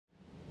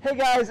Hey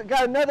guys, I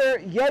got another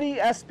Yeti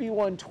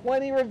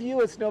SB120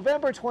 review. It's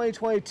November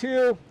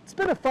 2022. It's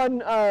been a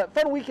fun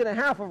week and a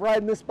half of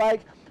riding this bike,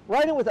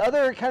 riding with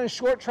other kind of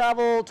short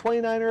travel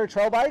 29er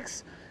trail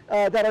bikes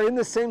that are in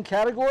the same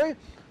category,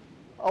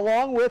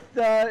 along with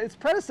its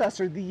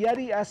predecessor, the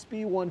Yeti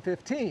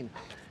SB115.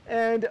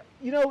 And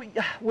you know,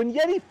 when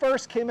Yeti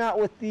first came out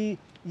with the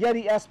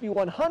Yeti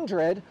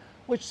SB100,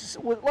 which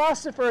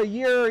lasted for a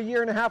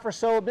year and a half or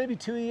so, maybe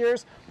 2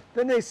 years,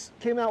 then they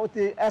came out with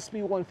the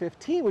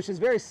SB115, which is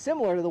very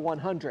similar to the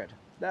 100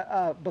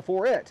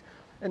 before it.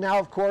 And now,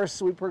 of course,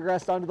 we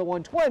progressed on to the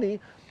 120.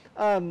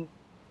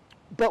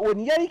 But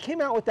when Yeti came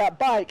out with that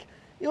bike,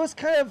 it was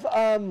kind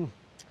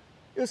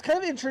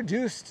of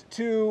introduced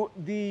to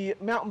the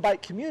mountain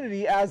bike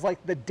community as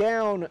like the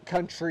down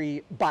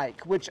country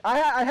bike, which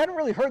I hadn't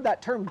really heard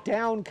that term,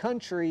 down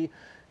country.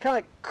 Kind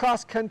of like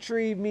cross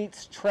country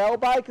meets trail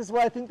bike is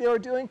what I think they were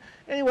doing.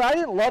 Anyway, I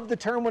didn't love the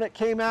term when it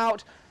came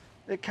out.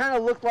 It kind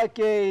of looked like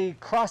a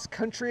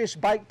cross-country-ish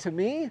bike to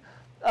me,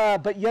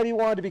 but Yeti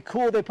wanted to be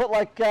cool. They put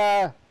like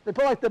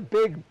the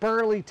big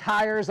burly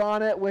tires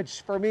on it,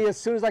 which for me, as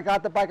soon as I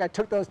got the bike, I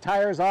took those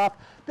tires off.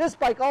 This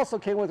bike also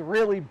came with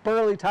really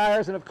burly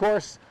tires, and of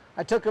course,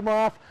 I took them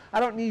off.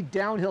 I don't need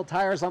downhill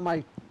tires on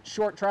my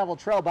short travel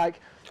trail bike.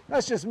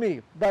 That's just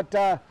me. But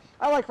I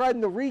like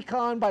riding the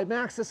Recon by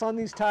Maxxis on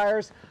these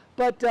tires.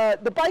 But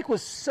the bike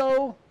was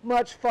so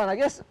much fun. I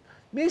guess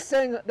me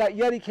saying that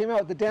Yeti came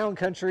out with the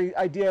downcountry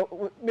idea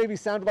maybe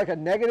sounded like a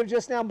negative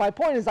just now. My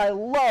point is I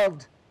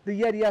loved the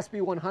Yeti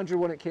SB100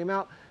 when it came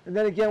out. And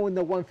then again when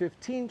the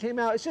 115 came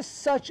out. It's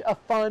just such a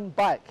fun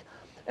bike.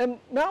 And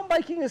mountain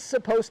biking is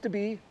supposed to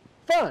be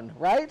fun,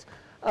 right?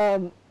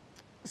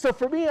 So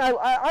for me,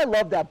 I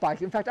love that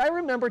bike. In fact, I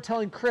remember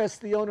telling Chris,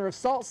 the owner of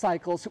Salt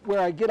Cycles,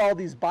 where I get all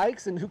these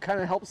bikes and who kind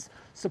of helps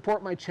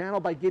support my channel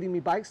by getting me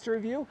bikes to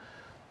review.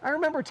 I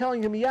remember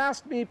telling him, he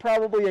asked me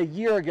probably a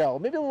year ago,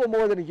 maybe a little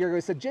more than a year ago,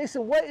 he said,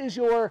 Jason, what is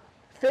your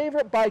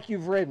favorite bike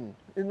you've ridden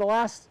in the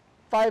last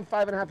five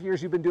and a half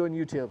years you've been doing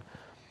YouTube?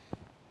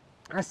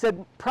 I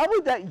said, probably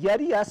that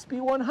Yeti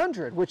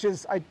SB100, which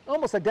is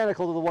almost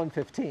identical to the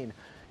 115.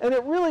 And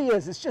it really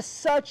is. It's just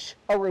such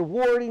a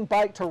rewarding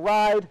bike to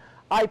ride.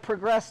 I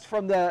progressed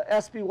from the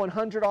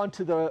SB100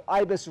 onto the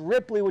Ibis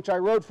Ripley, which I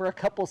rode for a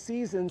couple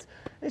seasons.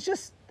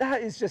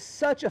 That is just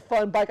such a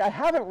fun bike. I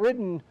haven't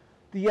ridden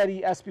the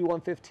Yeti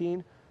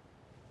SB115,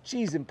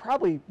 geez, in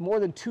probably more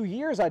than 2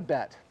 years, I'd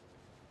bet.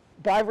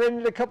 But I've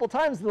ridden it a couple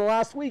times in the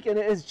last week, and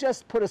it has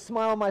just put a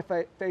smile on my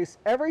face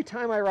every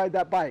time I ride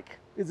that bike.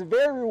 It's a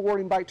very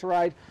rewarding bike to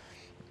ride.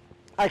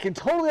 I can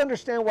totally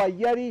understand why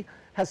Yeti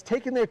has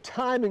taken their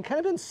time and kind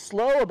of been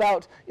slow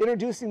about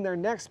introducing their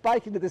next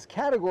bike into this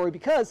category,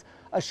 because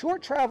a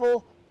short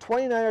travel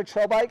 29er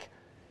trail bike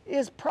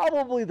is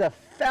probably the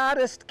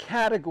fattest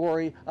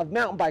category of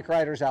mountain bike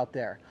riders out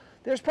there.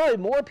 There's probably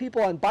more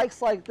people on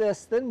bikes like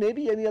this than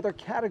maybe any other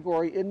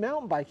category in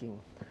mountain biking.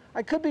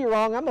 I could be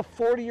wrong. I'm a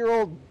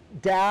 40-year-old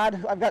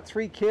dad. I've got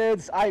 3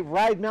 kids. I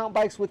ride mountain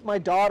bikes with my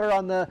daughter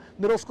on the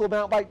middle school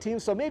mountain bike team,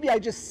 so maybe I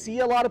just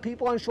see a lot of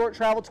people on short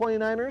travel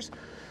 29ers.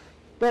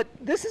 But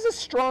this is a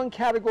strong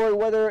category,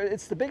 whether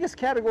it's the biggest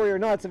category or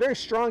not. It's a very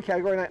strong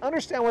category, and I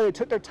understand why they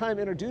took their time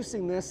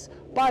introducing this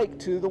bike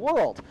to the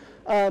world.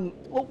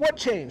 Well, what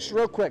changed?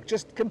 Real quick,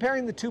 just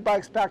comparing the two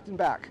bikes back to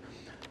back.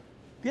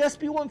 The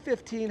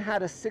SB115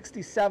 had a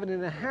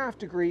 67.5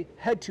 degree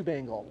head tube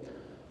angle.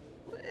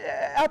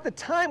 At the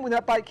time when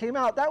that bike came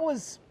out, that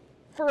was,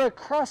 for a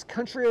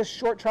cross-country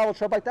short travel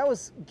trail bike, that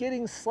was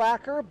getting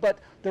slacker, but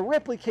the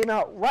Ripley came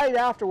out right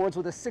afterwards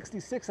with a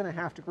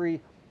 66.5 degree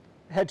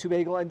head tube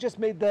angle and just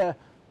made the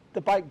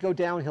bike go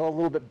downhill a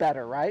little bit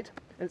better, right?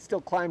 And it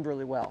still climbed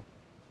really well.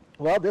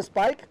 Well, this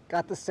bike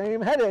got the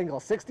same head angle,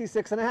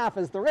 66.5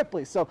 as the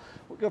Ripley. So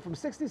we'll go from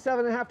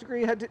 67.5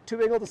 degree head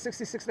tube angle to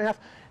 66.5.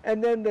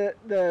 And then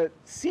the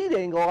seat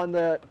angle on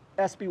the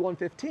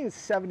SB115 is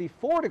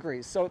 74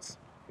 degrees. So it's,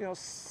 you know,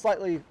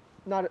 slightly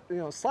not, you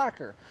know,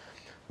 slacker.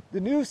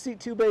 The new seat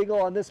tube angle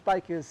on this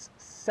bike is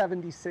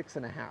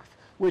 76.5,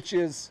 which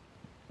is,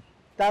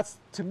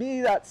 to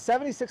me, that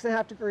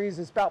 76.5 degrees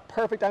is about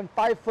perfect. I'm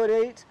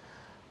 5'8".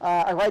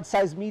 I ride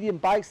size medium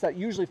bikes that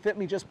usually fit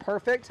me just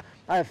perfect.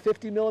 I have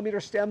 50mm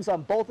stems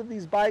on both of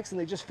these bikes and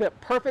they just fit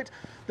perfect.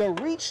 The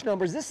reach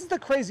numbers, this is the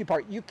crazy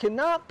part. You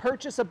cannot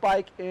purchase a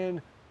bike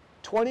in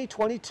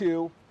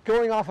 2022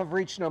 going off of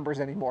reach numbers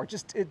anymore.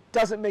 It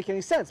doesn't make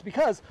any sense,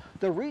 because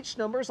the reach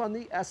numbers on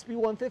the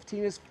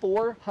SB115 is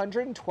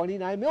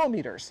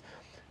 429mm.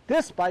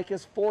 This bike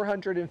is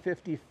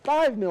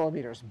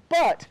 455mm.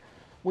 But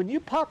when you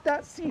pop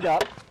that seat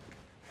up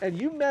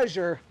and you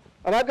measure,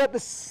 and I've got the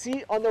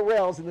seat on the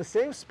rails in the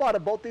same spot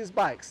of both these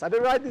bikes. I've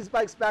been riding these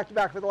bikes back to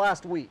back for the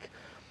last week.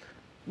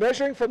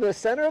 Measuring from the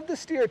center of the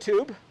steer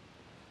tube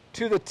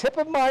to the tip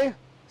of my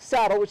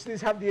saddle, which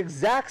these have the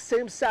exact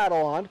same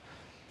saddle on,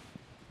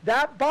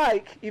 that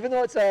bike, even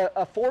though it's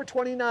a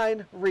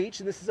 429 reach,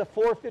 and this is a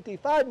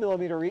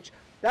 455mm reach,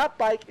 that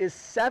bike is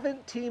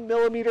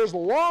 17mm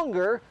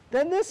longer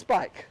than this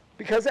bike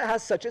because it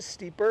has such a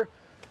steeper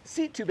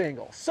seat tube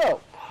angle. So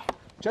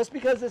Just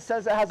because it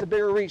says it has a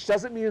bigger reach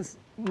doesn't mean it's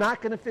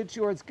not going to fit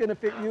you or it's going to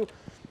fit you.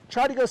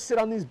 Try to go sit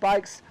on these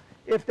bikes.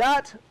 If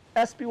that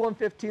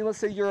SB115, let's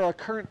say you're a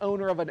current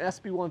owner of an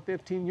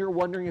SB115, you're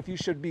wondering if you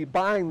should be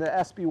buying the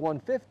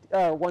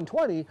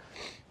SB120,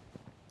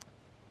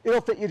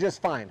 it'll fit you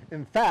just fine.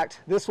 In fact,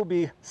 this will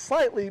be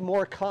slightly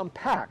more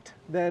compact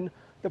than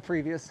the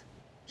previous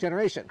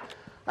generation.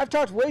 I've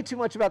talked way too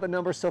much about the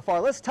numbers so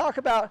far. Let's talk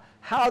about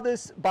how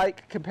this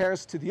bike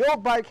compares to the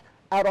old bike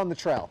out on the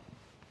trail.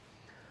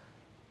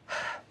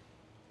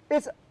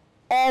 It's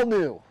all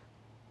new.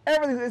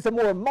 Everything is a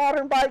more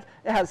modern bike.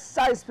 It has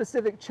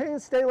size-specific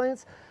chainstay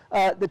lengths.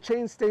 The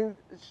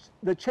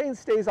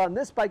chainstays on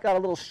this bike got a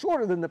little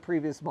shorter than the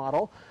previous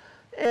model,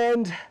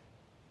 and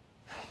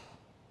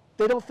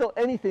they don't feel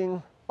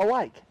anything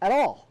alike at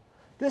all.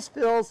 This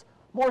feels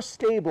more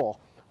stable,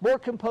 more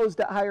composed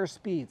at higher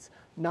speeds,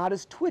 not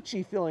as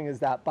twitchy feeling as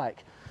that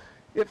bike.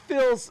 It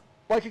feels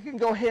like it can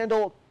go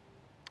handle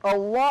a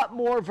lot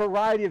more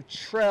variety of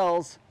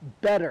trails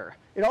better.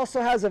 It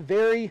also has a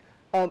very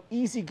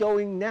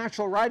easygoing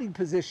natural riding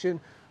position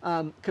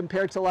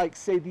compared to, like,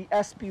 say, the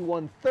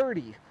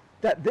SB130.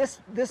 That this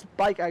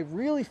bike I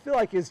really feel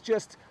like is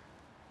just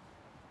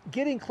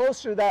getting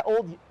closer to that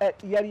old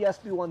Yeti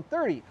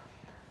SB130.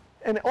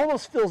 And it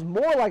almost feels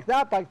more like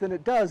that bike than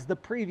it does the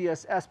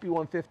previous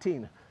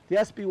SB115. The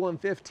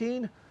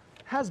SB115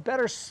 has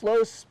better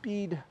slow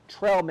speed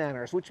trail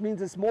manners, which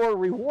means it's more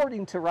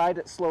rewarding to ride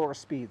at slower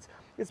speeds.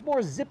 It's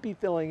more zippy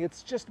feeling.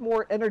 It's just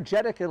more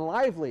energetic and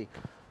lively.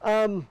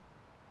 I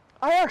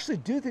actually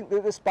do think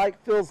that this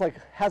bike feels like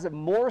has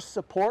more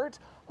support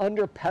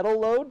under pedal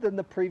load than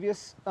the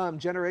previous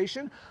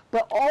generation,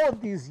 but all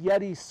of these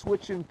Yeti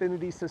Switch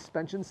Infinity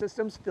suspension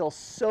systems feel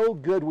so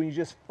good when you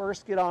just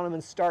first get on them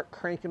and start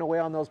cranking away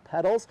on those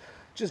pedals.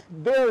 Just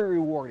very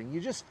rewarding. You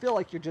just feel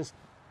like you're just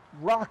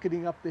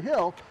rocketing up the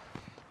hill.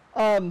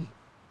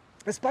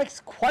 This bike's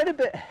quite a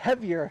bit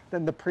heavier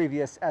than the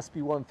previous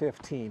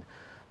SB115.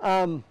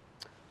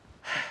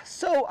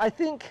 So I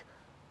think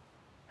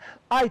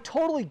I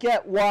totally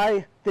get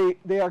why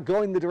they are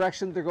going the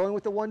direction they're going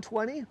with the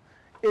 120.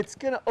 It's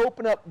going to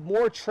open up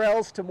more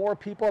trails to more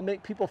people and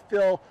make people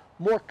feel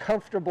more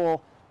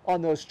comfortable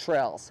on those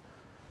trails.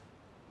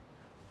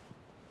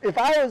 If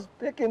I was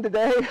picking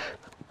today,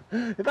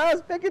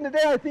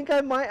 I think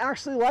I might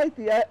actually like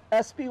the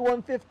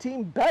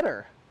SB115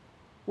 better,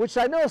 which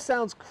I know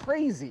sounds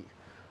crazy.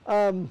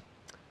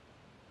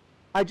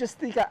 I just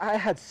think I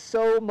had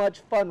so much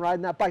fun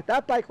riding that bike.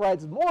 That bike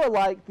rides more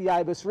like the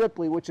Ibis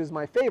Ripley, which is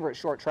my favorite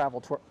short travel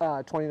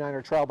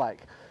 29er trail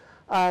bike.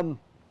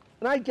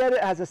 And I get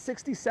it has a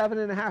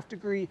 67.5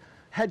 degree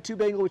head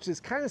tube angle, which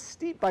is kind of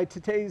steep by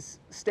today's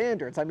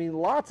standards. I mean,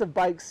 lots of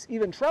bikes,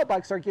 even trail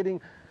bikes, are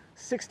getting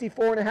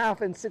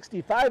 64.5 and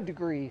 65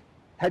 degree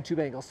head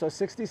tube angles. So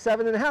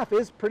 67.5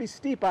 is pretty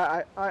steep.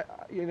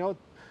 You know,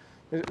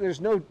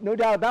 there's no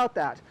doubt about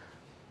that.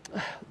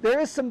 There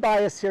is some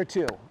bias here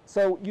too.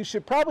 So you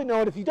should probably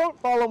know it. If you don't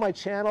follow my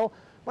channel,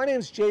 my name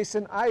is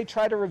Jason. I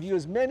try to review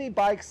as many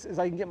bikes as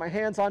I can get my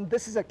hands on.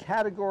 This is a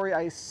category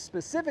I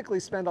specifically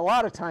spend a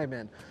lot of time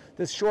in,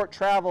 this short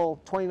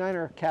travel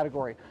 29er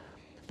category.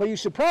 But you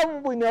should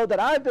probably know that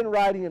I've been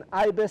riding an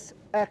Ibis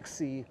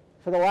XC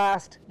for the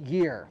last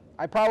year.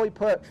 I probably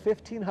put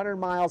 1,500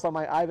 miles on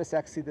my Ibis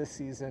XC this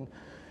season.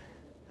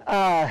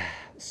 And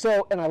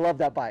I love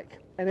that bike.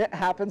 And it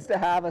happens to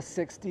have a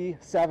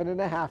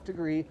 67.5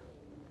 degree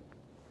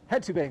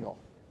head tube angle.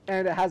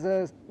 And it has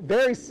a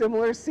very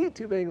similar seat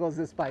tube angle as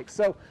this bike.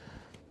 So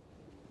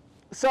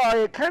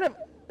I kind of,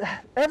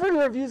 every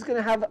review is going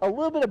to have a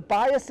little bit of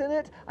bias in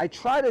it. I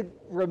try to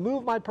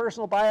remove my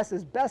personal bias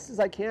as best as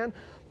I can,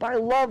 but I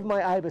love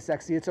my Ibis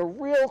XC. It's a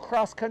real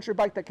cross-country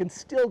bike that can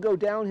still go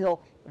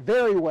downhill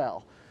very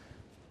well.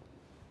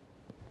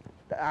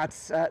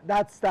 That's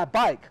that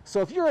bike.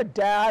 So if you're a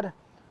dad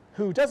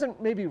who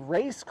doesn't maybe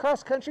race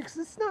cross-country, because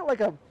it's not like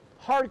a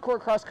hardcore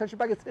cross-country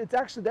bike, it's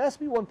actually, the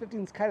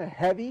SB115 is kind of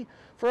heavy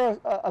for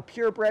a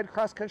purebred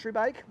cross-country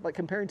bike, like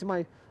comparing to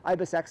my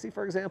Ibis XC,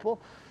 for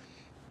example.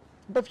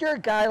 But if you're a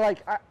guy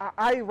like,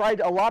 I ride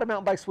a lot of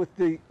mountain bikes with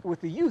the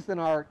youth in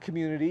our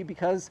community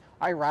because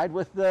I ride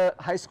with the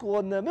high school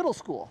and the middle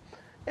school.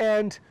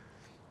 And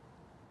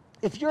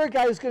if you're a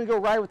guy who's going to go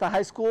ride with the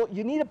high school,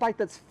 you need a bike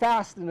that's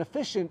fast and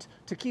efficient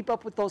to keep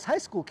up with those high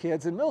school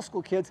kids and middle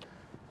school kids.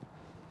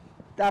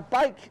 That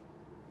bike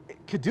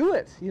could do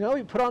it. You know,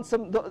 you put on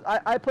some,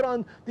 I put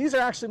on, these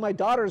are actually my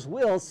daughter's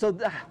wheels. So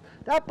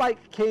that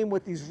bike came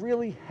with these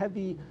really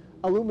heavy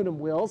aluminum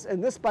wheels,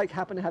 and this bike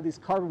happened to have these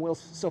carbon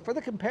wheels. So for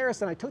the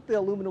comparison, I took the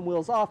aluminum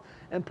wheels off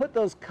and put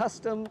those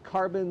custom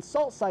carbon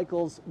Salt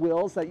Cycles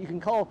wheels that you can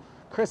call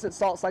Chris at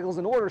Salt Cycles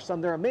and order some.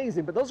 They're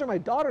amazing, but those are my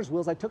daughter's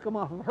wheels. I took them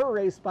off of her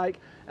race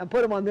bike and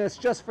put them on this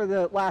just for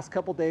the last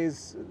couple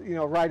days, you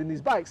know, riding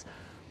these bikes.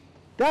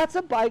 That's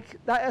a bike,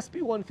 that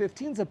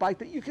SB115 is a bike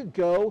that you could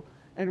go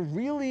and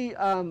really,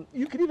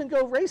 you could even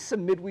go race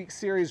some midweek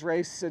series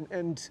race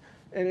and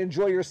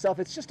enjoy yourself.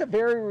 It's just a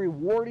very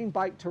rewarding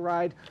bike to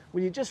ride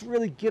when you just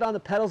really get on the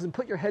pedals and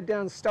put your head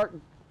down and start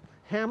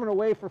hammering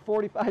away for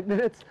 45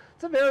 minutes.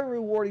 It's a very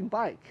rewarding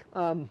bike.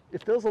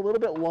 It feels a little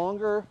bit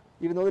longer,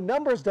 even though the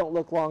numbers don't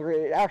look longer.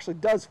 It actually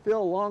does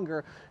feel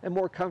longer and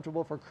more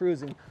comfortable for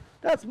cruising.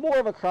 That's more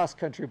of a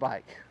cross-country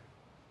bike,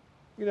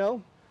 you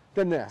know,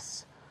 than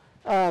this.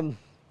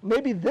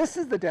 Maybe this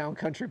is the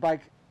down-country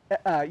bike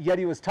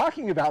Yeti was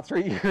talking about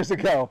 3 years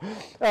ago,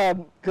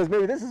 because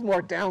maybe this is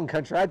more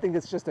down-country. I think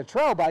it's just a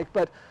trail bike,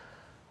 but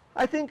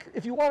I think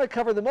if you want to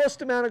cover the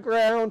most amount of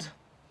ground,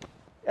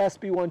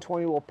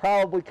 SB120 will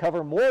probably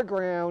cover more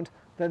ground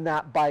than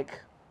that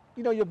bike.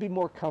 You know, you'll be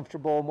more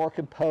comfortable, more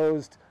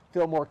composed,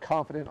 feel more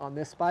confident on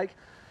this bike.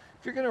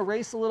 If you're going to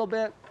race a little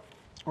bit,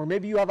 or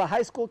maybe you have a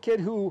high school kid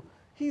who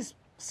he's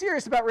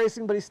serious about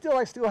racing, but he still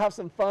likes to go have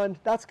some fun,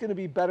 that's going to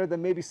be better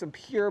than maybe some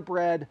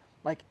purebred,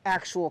 like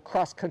actual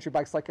cross-country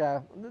bikes, like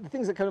the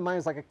things that come to mind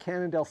is like a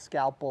Cannondale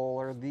Scalpel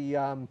or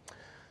the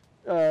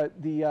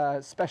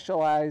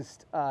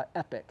Specialized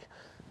Epic.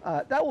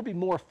 That will be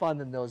more fun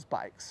than those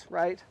bikes,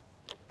 right?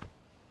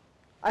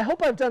 I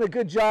hope I've done a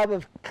good job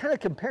of kind of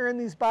comparing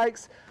these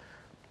bikes.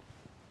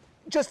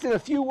 Just in a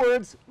few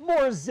words,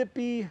 more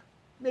zippy,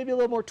 maybe a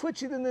little more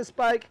twitchy than this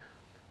bike,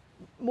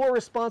 more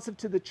responsive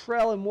to the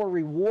trail and more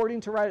rewarding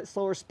to ride at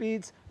slower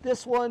speeds.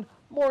 This one,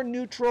 more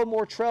neutral,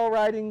 more trail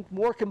riding,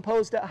 more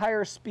composed at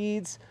higher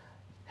speeds,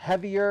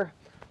 heavier.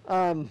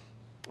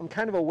 I'm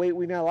kind of a weight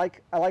weenie.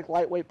 I like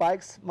lightweight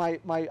bikes. My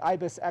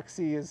Ibis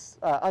XE is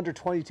under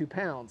 22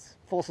 pounds,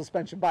 full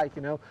suspension bike,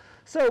 you know.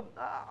 So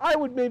I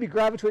would maybe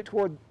gravitate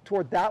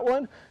toward that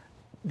one.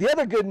 The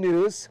other good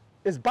news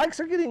is bikes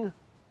are getting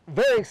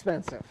very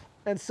expensive.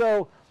 And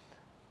so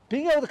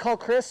being able to call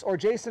Chris or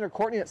Jason or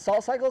Courtney at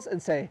Salt Cycles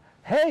and say,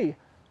 hey,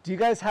 do you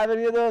guys have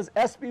any of those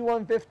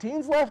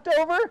SB115s left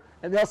over?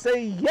 And they'll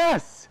say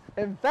yes.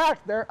 In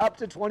fact, they're up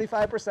to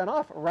 25%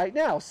 off right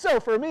now. So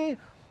for me,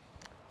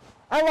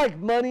 I like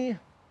money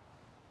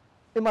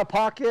in my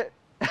pocket.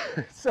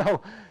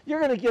 So you're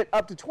going to get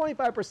up to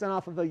 25%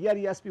 off of the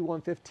Yeti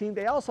SB115.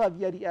 They also have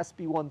Yeti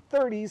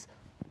SB130s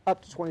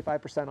up to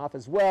 25% off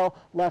as well,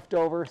 left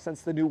over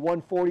since the new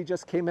 140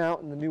 just came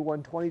out and the new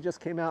 120 just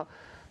came out.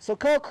 So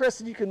call Chris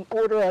and you can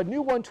order a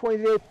new 120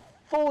 today,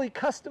 fully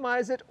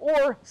customize it,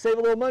 or save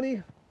a little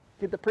money,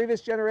 get the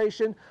previous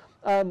generation.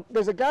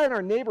 There's a guy in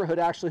our neighborhood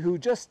actually who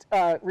just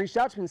reached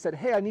out to me and said,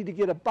 hey, I need to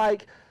get a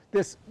bike,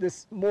 this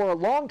more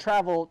long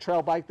travel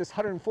trail bike, this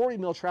 140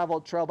 mil travel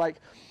trail bike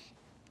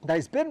that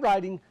he's been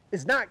riding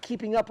is not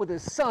keeping up with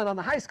his son on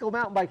the high school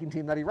mountain biking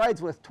team that he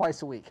rides with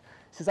twice a week.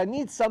 He says, I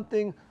need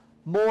something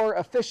more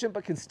efficient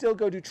but can still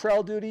go do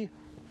trail duty.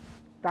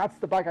 That's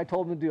the bike I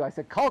told him to do. I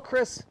said, call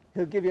Chris.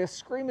 He'll give you a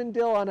screaming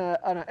deal on a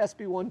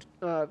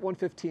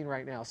SB115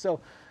 right now. So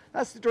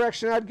that's the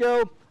direction I'd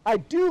go. I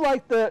do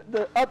like the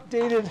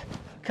updated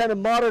kind of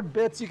modern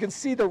bits. You can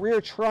see the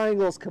rear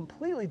triangle is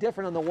completely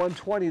different on the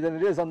 120 than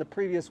it is on the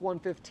previous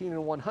 115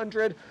 and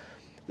 100.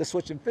 The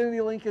Switch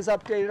Infinity Link is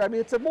updated. I mean,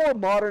 it's a more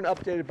modern,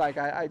 updated bike.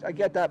 I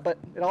get that, but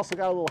it also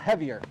got a little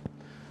heavier.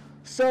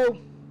 So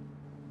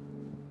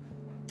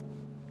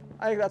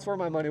I think that's where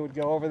my money would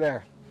go, over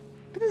there.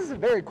 But this is a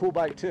very cool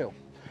bike too.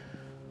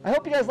 I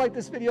hope you guys like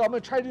this video. I'm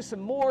going to try to do some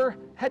more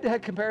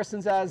head-to-head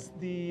comparisons as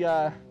we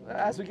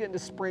get into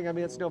spring. I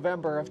mean, it's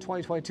November of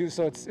 2022,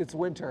 so it's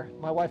winter.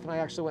 My wife and I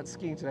actually went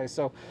skiing today.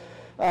 So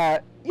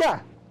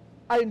yeah,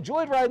 I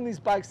enjoyed riding these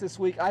bikes this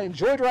week. I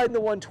enjoyed riding the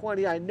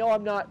 120. I know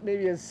I'm not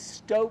maybe as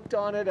stoked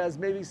on it as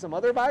maybe some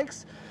other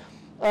bikes,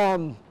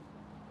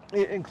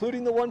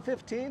 including the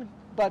 115,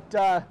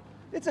 but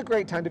it's a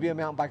great time to be a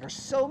mountain biker.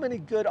 So many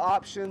good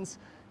options,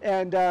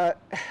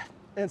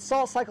 and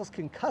Salt Cycles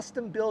can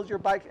custom build your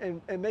bike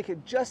and make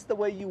it just the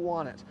way you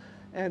want it.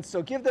 And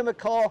so give them a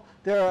call.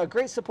 They're a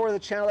great supporter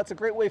of the channel. That's a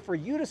great way for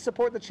you to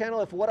support the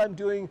channel if what I'm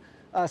doing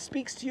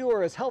speaks to you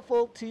or is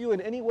helpful to you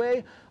in any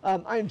way.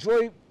 I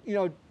enjoy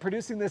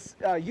producing this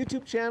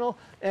YouTube channel,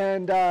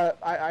 and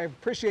I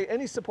appreciate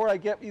any support I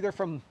get, either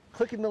from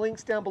clicking the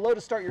links down below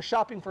to start your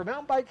shopping for a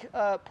mountain bike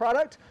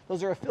product.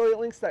 Those are affiliate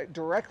links that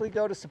directly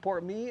go to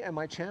support me and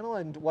my channel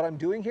and what I'm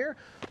doing here,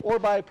 or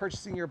by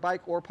purchasing your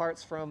bike or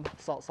parts from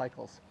Salt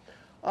Cycles.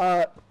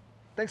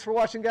 Thanks for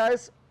watching,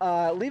 guys.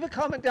 Leave a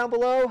comment down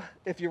below.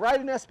 If you ride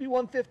an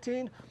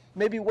SB115,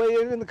 maybe weigh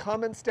in the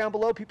comments down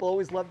below. People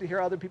always love to hear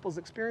other people's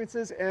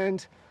experiences,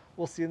 and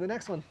we'll see you in the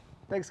next one.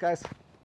 Thanks, guys.